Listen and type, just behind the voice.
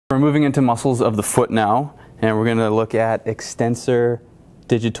moving into muscles of the foot now, and we're going to look at extensor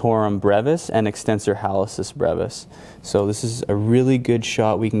digitorum brevis and extensor hallucis brevis. So this is a really good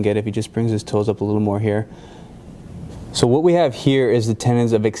shot we can get if he just brings his toes up a little more here. So what we have here is the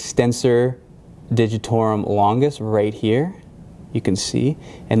tendons of extensor digitorum longus right here, you can see,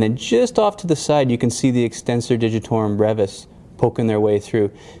 and then just off to the side you can see the extensor digitorum brevis poking their way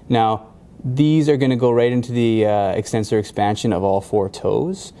through. Now these are going to go right into the extensor expansion of all four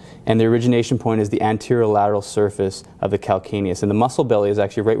toes, and the origination point is the anterolateral surface of the calcaneus, and the muscle belly is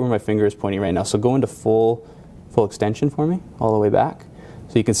actually right where my finger is pointing right now. So go into full extension for me, all the way back.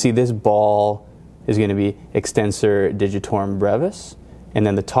 So you can see this ball is going to be extensor digitorum brevis, and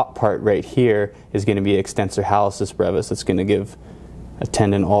then the top part right here is going to be extensor hallucis brevis. That's going to give a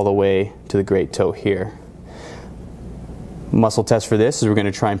tendon all the way to the great toe here. Muscle test for this is we're going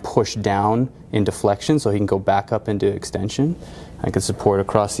to try and push down into flexion so he can go back up into extension. I can support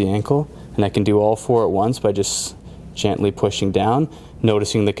across the ankle, and I can do all four at once by just gently pushing down,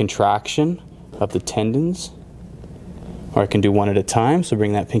 noticing the contraction of the tendons. Or I can do one at a time, so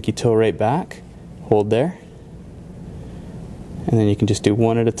bring that pinky toe right back, hold there, and then you can just do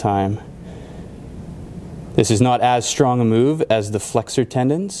one at a time. This is not as strong a move as the flexor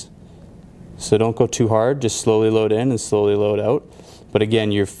tendons, so don't go too hard, just slowly load in and slowly load out. But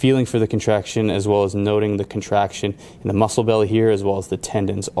again, you're feeling for the contraction as well as noting the contraction in the muscle belly here as well as the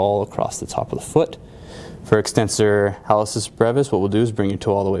tendons all across the top of the foot. For extensor hallucis brevis, what we'll do is bring your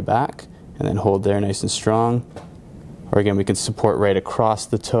toe all the way back and then hold there nice and strong. Or again, we can support right across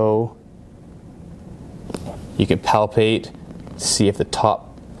the toe. You can palpate, see if the top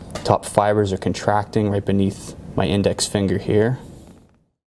fibers are contracting right beneath my index finger here.